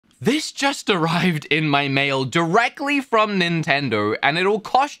This just arrived in my mail directly from Nintendo, and it'll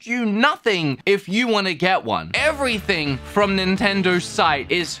cost you nothing if you want to get one. Everything from Nintendo's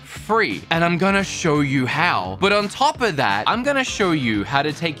site is free, and I'm gonna show you how. But on top of that, I'm gonna show you how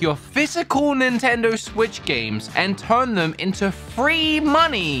to take your physical Nintendo Switch games and turn them into free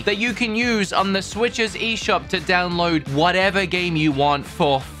money that you can use on the Switch's eShop to download whatever game you want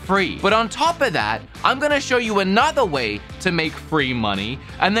for free. But on top of that, I'm gonna show you another way to make free money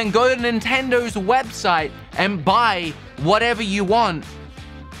and then go to Nintendo's website and buy whatever you want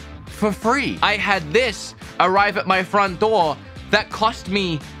for free. I had this arrive at my front door that cost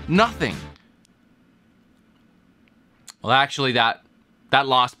me nothing. Well, actually, that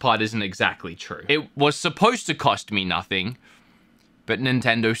last part isn't exactly true. It was supposed to cost me nothing, but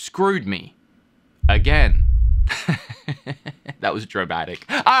Nintendo screwed me again. That was dramatic.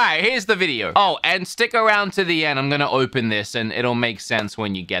 All right, here's the video. Oh, and stick around to the end. I'm gonna open this and it'll make sense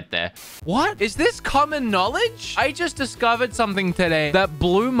when you get there. What? Is this common knowledge? I just discovered something today that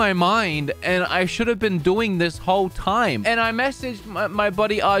blew my mind, and I should have been doing this whole time. And I messaged my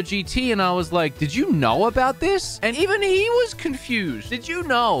buddy RGT and I was like, did you know about this? And even he was confused. Did you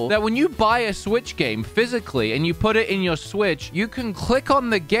know that when you buy a Switch game physically and you put it in your Switch, you can click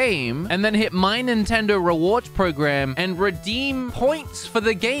on the game and then hit My Nintendo Rewards program and redeem points for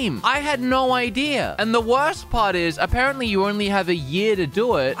the game? I had no idea. And the worst part is, apparently you only have a year to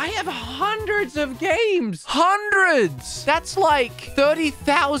do it. I have hundreds of games. Hundreds! That's like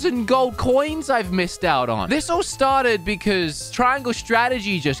 30,000 gold coins I've missed out on. This all started because Triangle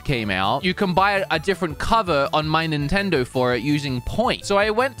Strategy just came out. You can buy a different cover on My Nintendo for it using points. So I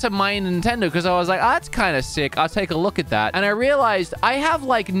went to My Nintendo because I was like, oh, that's kind of sick. I'll take a look at that. And I realized I have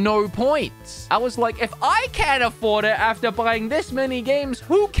like no points. I was like, if I can't afford it after buying this many games,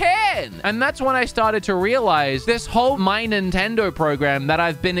 who can? And that's when I started to realize this whole My Nintendo program that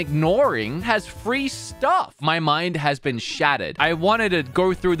I've been ignoring has free stuff. My mind has been shattered. I wanted to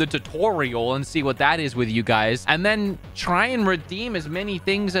go through the tutorial and see what that is with you guys, and then try and redeem as many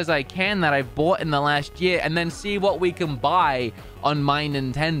things as I can that I've bought in the last year, and then see what we can buy on My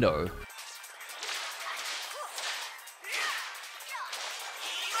Nintendo.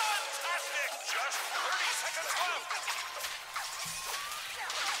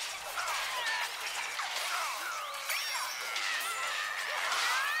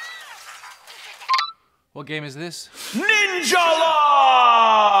 What game is this? Ninja Law!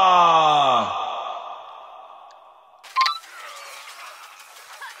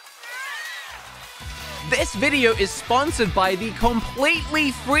 This video is sponsored by the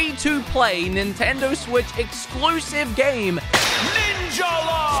completely free-to-play Nintendo Switch exclusive game, Ninja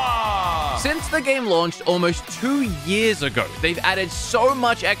Law! Since the game launched almost 2 years ago, they've added so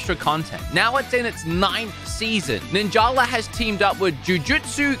much extra content. Now it's in its 9th season. Ninjala has teamed up with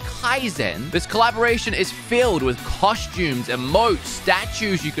Jujutsu Kaisen. This collaboration is filled with costumes, emotes,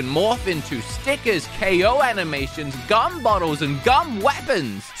 statues you can morph into, stickers, KO animations, gum bottles, and gum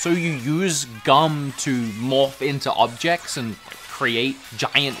weapons. So you use gum to morph into objects and create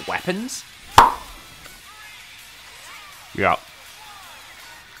giant weapons? Yeah.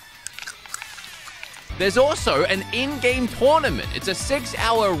 There's also an in-game tournament. It's a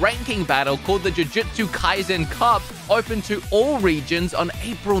 6-hour ranking battle called the Jujutsu Kaisen Cup, open to all regions on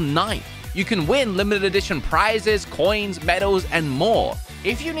April 9th. You can win limited edition prizes, coins, medals, and more.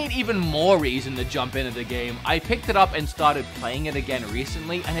 If you need even more reason to jump into the game, I picked it up and started playing it again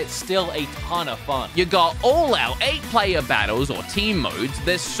recently, and it's still a ton of fun. You got all-out 8-player battles or team modes.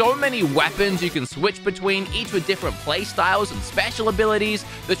 There's so many weapons you can switch between, each with different play styles and special abilities.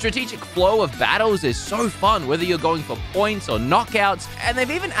 The strategic flow of battles is so fun, whether you're going for points or knockouts, and they've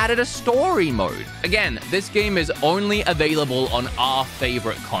even added a story mode. Again, this game is only available on our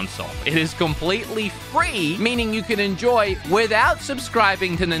favorite console. It is completely free, meaning you can enjoy without subscribing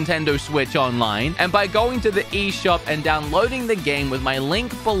to Nintendo Switch Online, and by going to the eShop and downloading the game with my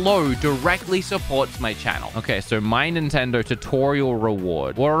link below directly supports my channel. Okay, so My Nintendo tutorial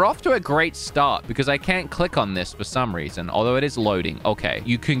reward. We're off to a great start because I can't click on this for some reason, although it is loading. Okay,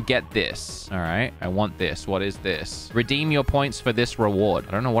 you can get this. All right, I want this. What is this? Redeem your points for this reward.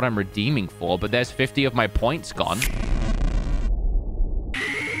 I don't know what I'm redeeming for, but there's 50 of my points gone.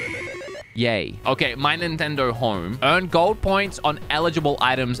 Yay. Okay, My Nintendo Home. Earn gold points on eligible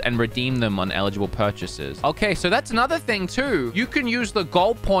items and redeem them on eligible purchases. Okay, so that's another thing too. You can use the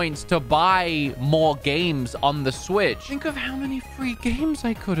gold points to buy more games on the Switch. Think of how many free games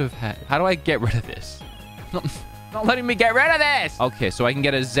I could have had. How do I get rid of this? Not letting me get rid of this. Okay, so I can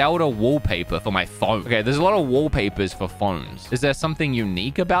get a Zelda wallpaper for my phone. Okay, there's a lot of wallpapers for phones. Is there something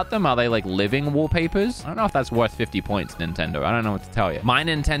unique about them? Are they like living wallpapers? I don't know if that's worth 50 points, Nintendo. I don't know what to tell you. My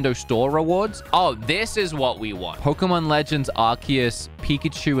Nintendo Store rewards. Oh, this is what we want. Pokemon Legends Arceus,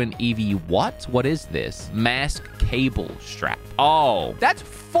 Pikachu, and Eevee. What? What is this? Mask cable strap. Oh, that's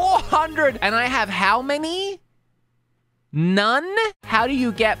 400. And I have how many? None? How do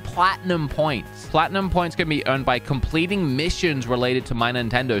you get platinum points? Platinum points can be earned by completing missions related to My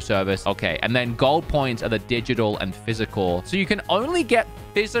Nintendo service. Okay, and then gold points are the digital and physical. So you can only get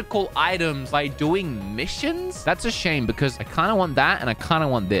physical items by doing missions? That's a shame because I kind of want that and I kind of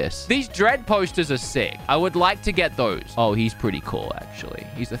want this. These Dread posters are sick. I would like to get those. Oh, he's pretty cool, actually.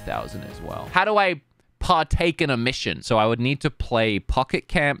 He's 1,000 as well. How do I partake in a mission? So I would need to play Pocket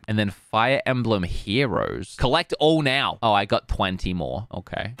Camp and then Fire Emblem Heroes. Collect all now. Oh, I got 20 more.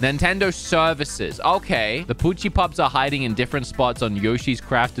 Okay. Nintendo services. Okay. The Poochie Pups are hiding in different spots on Yoshi's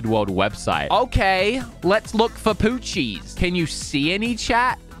Crafted World website. Okay. Let's look for Poochies. Can you see any,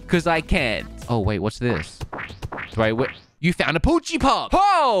 chat? Because I can't. Oh, wait. What's this? Do I... You found a Poochie Pup.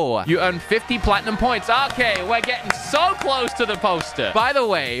 Oh, you earned 50 platinum points. Okay, we're getting so close to the poster. By the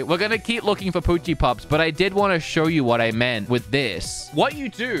way, we're going to keep looking for Poochie Pups, but I did want to show you what I meant with this. What you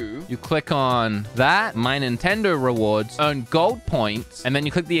do, you click on that, My Nintendo rewards, earn gold points, and then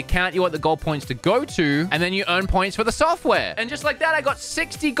you click the account you want the gold points to go to, and then you earn points for the software. And just like that, I got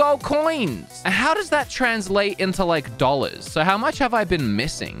 60 gold coins. And how does that translate into like dollars? So how much have I been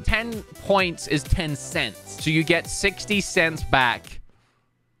missing? 10 points is 10 cents. So you get 60 cents back.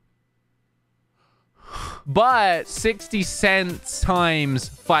 But 60 cents times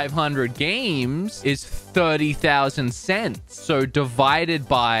 500 games is 30,000 cents. So divided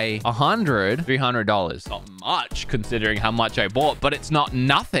by 100, $300. Not much considering how much I bought, but it's not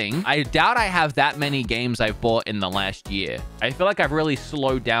nothing. I doubt I have that many games I've bought in the last year. I feel like I've really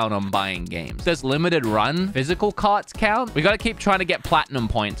slowed down on buying games. Does limited run physical carts count? We got to keep trying to get platinum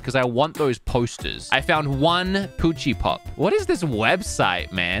points because I want those posters. I found one Poochie Pup. What is this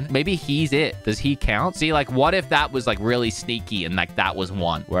website, man? Maybe he's it. Does he count? See, like, what if that was like really sneaky and like that was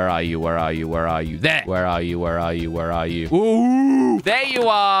one? Where are you? Where are you? Where are you? There. Where are you? Where are you? Where are you? Ooh, there you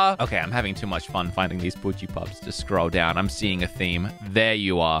are. Okay, I'm having too much fun finding these Poochie Pups. Just scroll down. I'm seeing a theme. There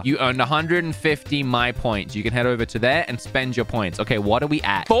you are. You earned 150 my points. You can head over to there and spend your points. Okay, what are we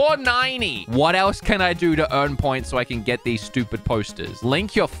at? 490. What else can I do to earn points so I can get these stupid posters?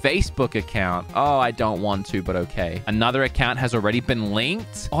 Link your Facebook account. Oh, I don't want to, but okay. Another account has already been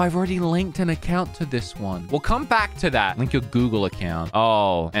linked. Oh, I've already linked an account to this one. We'll come back to that. Link your Google account.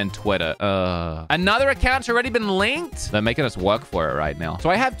 Oh, and Twitter. Another account's already been linked? They're making us work for it right now. So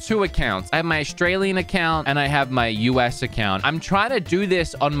I have two accounts. I have my Australian account and I have my US account. I'm trying to do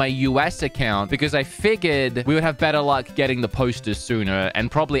this on my US account because I figured we would have better luck getting the posters sooner and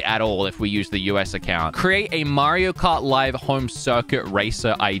probably at all if we use the US account. Create a Mario Kart Live Home Circuit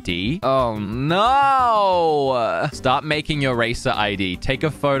Racer ID. Oh, no. Start making your racer ID. Take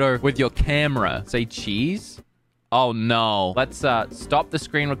a photo with your camera. Say cheese. Oh, no. Let's stop the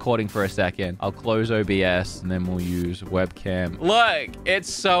screen recording for a second. I'll close OBS and then we'll use webcam. Look, it's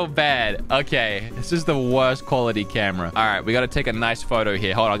so bad. Okay, this is the worst quality camera. All right, we got to take a nice photo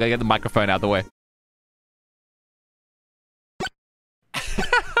here. Hold on, I got to get the microphone out of the way.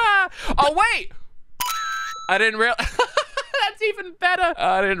 Oh, wait. I didn't realize... That's even better.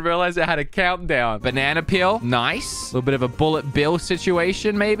 I didn't realize it had a countdown. Banana peel. Nice. A little bit of a bullet bill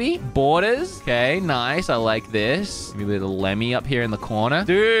situation, maybe. Borders. Okay, nice. I like this. Maybe a little Lemmy up here in the corner.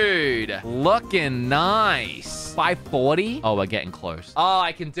 Dude, looking nice. 540. Oh, we're getting close. Oh,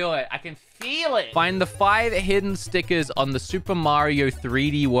 I can do it. I can feel it. Find the 5 hidden stickers on the Super Mario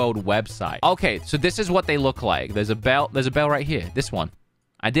 3D World website. Okay, so this is what they look like. There's a bell. There's a bell right here. This one.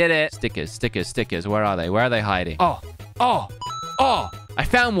 I did it. Stickers, stickers, stickers. Where are they? Where are they hiding? Oh, I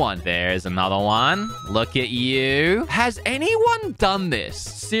found one. There's another one. Look at you. Has anyone done this?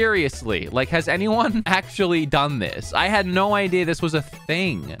 Seriously, like, has anyone actually done this? I had no idea this was a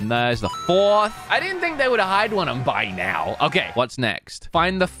thing. And there's the 4th. I didn't think they would hide one by now. Okay, what's next?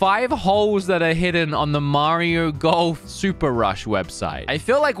 Find the 5 holes that are hidden on the Mario Golf Super Rush website. I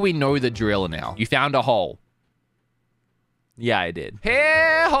feel like we know the drill now. You found a hole. Yeah, I did.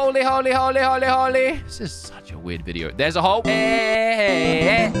 Hey, holy, holy, holy, holy, holy. This is such a weird video. There's a hole.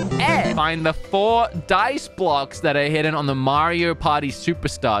 Hey, hey, hey. Find the 4 dice blocks that are hidden on the Mario Party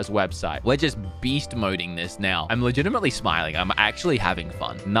Superstars website. We're just beast moding this now. I'm legitimately smiling. I'm actually having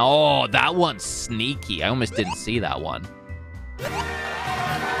fun. No, that one's sneaky. I almost didn't see that one.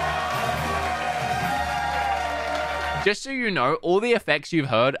 Just so you know, all the effects you've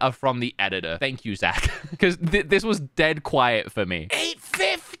heard are from the editor. Thank you, Zach. Because this was dead quiet for me.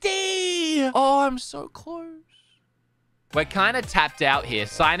 850! Oh, I'm so close. We're kind of tapped out here.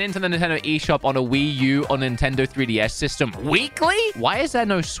 Sign into the Nintendo eShop on a Wii U or Nintendo 3DS system weekly? Why is there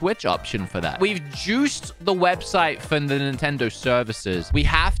no Switch option for that? We've juiced the website for the Nintendo services. We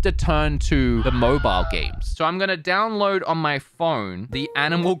have to turn to the mobile games. So I'm going to download on my phone the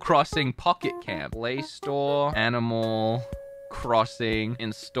Animal Crossing Pocket Camp. Play Store, Animal Crossing,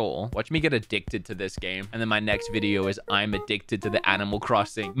 install. Watch me get addicted to this game. And then my next video is I'm addicted to the Animal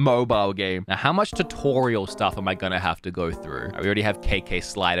Crossing mobile game. Now, how much tutorial stuff am I gonna have to go through? We already have KK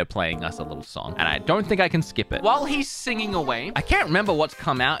Slider playing us a little song, and I don't think I can skip it. While he's singing away, I can't remember what's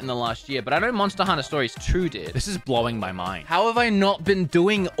come out in the last year, but I know Monster Hunter Stories 2 did. This is blowing my mind. How have I not been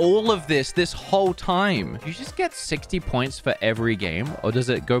doing all of this whole time? You just get 60 points for every game, or does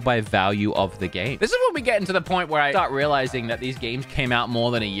it go by value of the game? This is when we get into the point where I start realizing that these games came out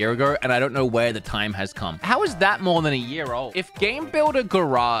more than a year ago, and I don't know where the time has come. How is that more than a year old? If Game Builder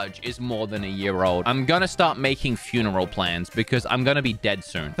Garage is more than a year old, I'm gonna start making funeral plans because I'm gonna be dead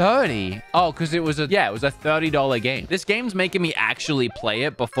soon. 30? Oh, because it was a $30 game. This game's making me actually play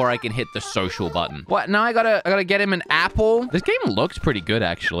it before I can hit the social button. What? Now I gotta get him an apple? This game looks pretty good,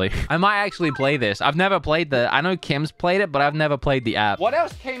 actually. I might actually play this. I've never played I know Kim's played it, but I've never played the app. What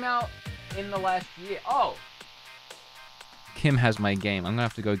else came out in the last year? Oh. Kim has my game. I'm gonna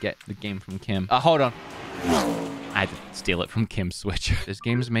have to go get the game from Kim. Hold on. I had to steal it from Kim's Switch. This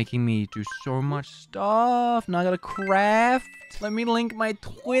game's making me do so much stuff. Now I gotta craft. Let me link my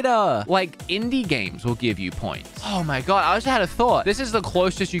Twitter. Like, indie games will give you points. Oh my god, I just had a thought. This is the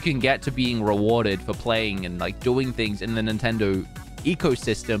closest you can get to being rewarded for playing and like doing things in the Nintendo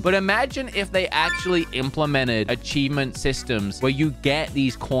ecosystem. But imagine if they actually implemented achievement systems where you get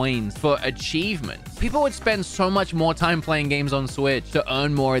these coins for achievements. People would spend so much more time playing games on Switch to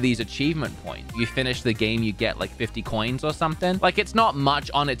earn more of these achievement points. You finish the game, you get like 50 coins or something. Like, it's not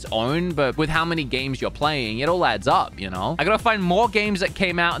much on its own, but with how many games you're playing, it all adds up, you know? I gotta find more games that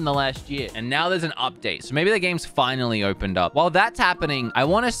came out in the last year, and now there's an update. So maybe the game's finally opened up. While that's happening, I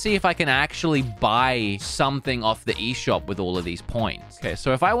want to see if I can actually buy something off the eShop with all of these points. Okay,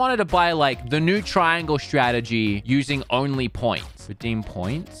 so if I wanted to buy like the new triangle strategy using only points, redeem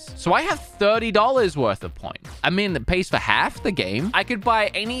points. So I have $30 worth of points. I mean, it pays for half the game. I could buy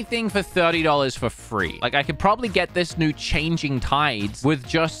anything for $30 for free. Like, I could probably get this new Changing Tides with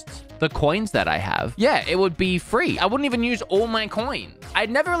just the coins that I have. Yeah, it would be free. I wouldn't even use all my coins.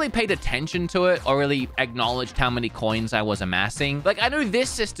 I'd never really paid attention to it or really acknowledged how many coins I was amassing. Like, I knew this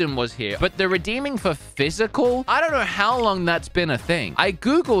system was here, but the redeeming for physical, I don't know how long that's been a thing. I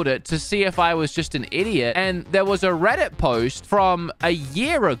Googled it to see if I was just an idiot, and there was a Reddit post from a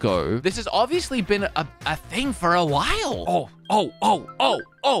year ago. This has obviously been a thing for a while. Oh,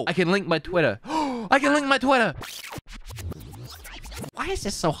 I can link my Twitter. I can link my Twitter. Why is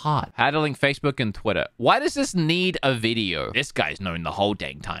this so hard? How to link Facebook and Twitter. Why does this need a video? This guy's known the whole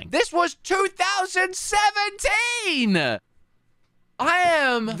dang time. This was 2017! I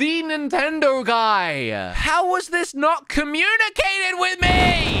am the Nintendo guy. How was this not communicated with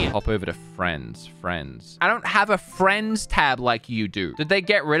me? Hop over to friends. I don't have a friends tab like you do. Did they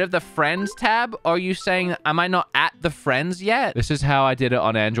get rid of the friends tab? Or are you saying, am I not at the friends yet? This is how I did it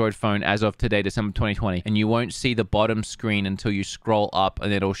on Android phone as of today, December 2020. And you won't see the bottom screen until you scroll up,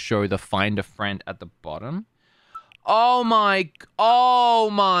 and it'll show the find a friend at the bottom. Oh my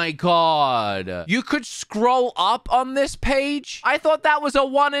god. You could scroll up on this page? I thought that was a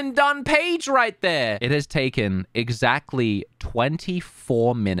one and done page right there. It has taken exactly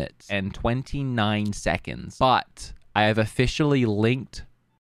 24 minutes and 29 seconds, but I have officially linked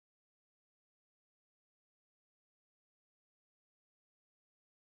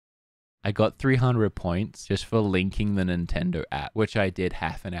I got 300 points just for linking the Nintendo app, which I did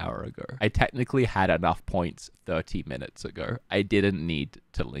half an hour ago. I technically had enough points 30 minutes ago. I didn't need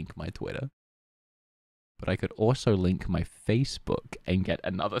to link my Twitter. But I could also link my Facebook and get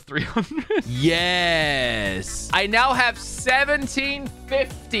another 300. Yes! I now have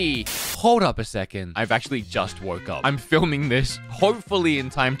 1750. Hold up a second. I've actually just woke up. I'm filming this hopefully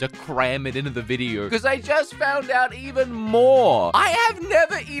in time to cram it into the video because I just found out even more. I have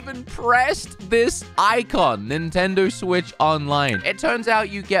never even pressed this icon, Nintendo Switch Online. It turns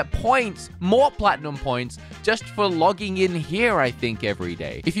out you get points, more platinum points, just for logging in here, I think, every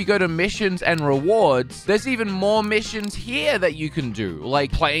day. If you go to missions and rewards, there's even more missions here that you can do,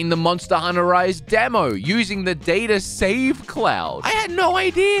 like playing the Monster Hunter Rise demo, using the data save cloud. I had no no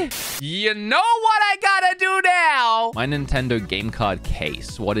idea. You know what I gotta do now? My Nintendo game card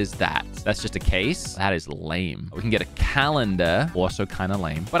case. What is that? That's just a case? That is lame. We can get a calendar. Also kind of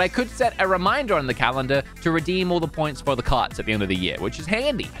lame. But I could set a reminder on the calendar to redeem all the points for the carts at the end of the year, which is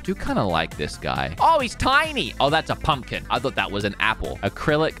handy. I do kind of like this guy. Oh, he's tiny. Oh, that's a pumpkin. I thought that was an apple.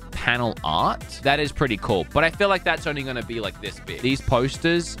 Acrylic panel art. That is pretty cool. But I feel like that's only going to be like this big. These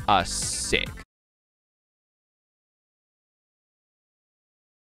posters are sick.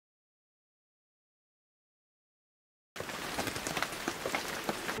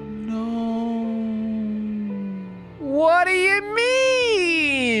 What do you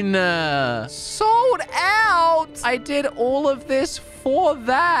mean? Sold out? I did all of this for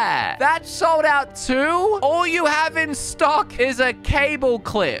that. That sold out too? All you have in stock is a cable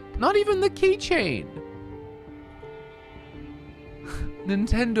clip. Not even the keychain.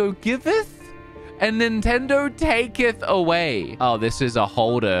 Nintendo giveth and Nintendo taketh away. Oh, this is a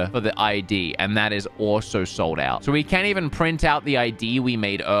holder for the ID, and that is also sold out. So we can't even print out the ID we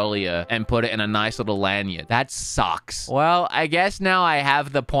made earlier and put it in a nice little lanyard. That sucks. Well, I guess now I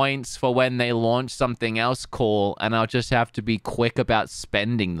have the points for when they launch something else cool, and I'll just have to be quick about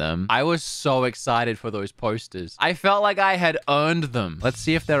spending them. I was so excited for those posters. I felt like I had earned them. Let's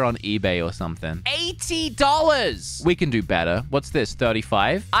see if they're on eBay or something. $80! We can do better. What's this,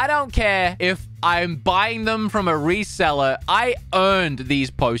 35? I don't care if I'm buying them from a reseller. I earned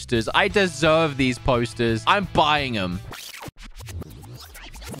these posters. I deserve these posters. I'm buying them.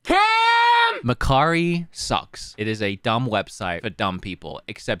 Mercari sucks. It is a dumb website for dumb people,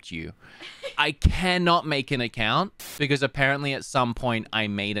 except you. I cannot make an account because apparently at some point I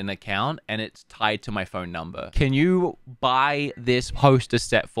made an account and it's tied to my phone number. Can you buy this poster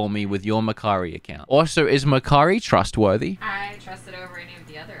set for me with your Mercari account? Also, is Mercari trustworthy? I trust it over any of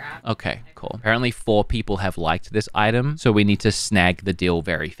the other apps. Okay, cool. Apparently 4 people have liked this item, so we need to snag the deal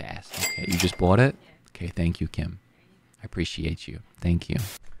very fast. Okay, you just bought it? Yeah. Okay, thank you, Kim. I appreciate you. Thank you.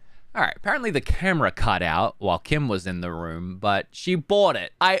 All right, apparently the camera cut out while Kim was in the room, but she bought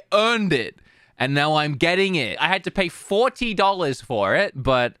it. I earned it, and now I'm getting it. I had to pay $40 for it,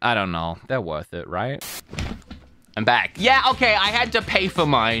 but I don't know. They're worth it, right? I'm back. Yeah, okay, I had to pay for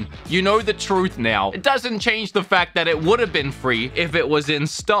mine. You know the truth now. It doesn't change the fact that it would have been free if it was in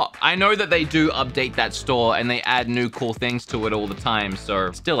stock. I know that they do update that store and they add new cool things to it all the time,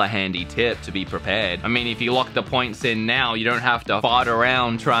 so still a handy tip to be prepared. I mean, if you lock the points in now, you don't have to fart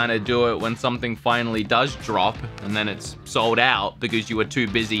around trying to do it when something finally does drop and then it's sold out because you were too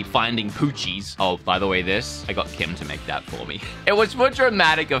busy finding poochies. Oh, by the way, this, I got Kim to make that for me. It was for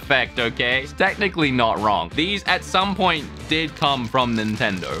dramatic effect, okay? It's technically not wrong. These at some point did come from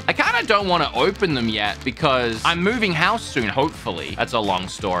Nintendo. I kind of don't want to open them yet because I'm moving house soon, hopefully. That's a long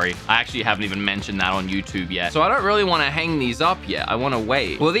story. I actually haven't even mentioned that on YouTube yet. So I don't really want to hang these up yet. I want to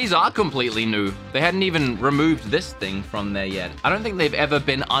wait. Well, these are completely new. They hadn't even removed this thing from there yet. I don't think they've ever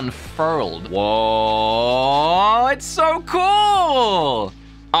been unfurled. Whoa, it's so cool. All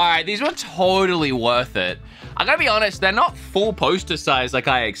right, these were totally worth it. I gotta be honest, they're not full poster size like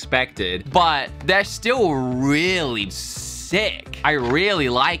I expected, but they're still really sick. I really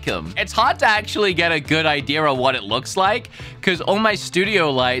like them. It's hard to actually get a good idea of what it looks like because all my studio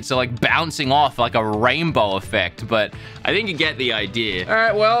lights are like bouncing off like a rainbow effect, but I think you get the idea. All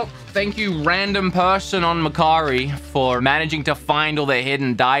right, well, thank you, random person on Mercari, for managing to find all the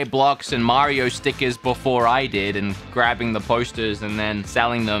hidden die blocks and Mario stickers before I did and grabbing the posters and then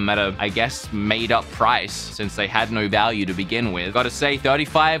selling them at a, I guess, made-up price since they had no value to begin with. Gotta say,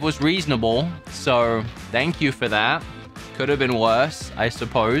 35 was reasonable, so thank you for that. Could have been worse, I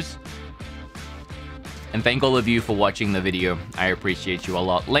suppose. And thank all of you for watching the video. I appreciate you a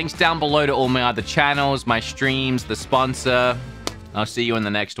lot. Links down below to all my other channels, my streams, the sponsor. I'll see you in the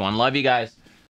next one. Love you guys.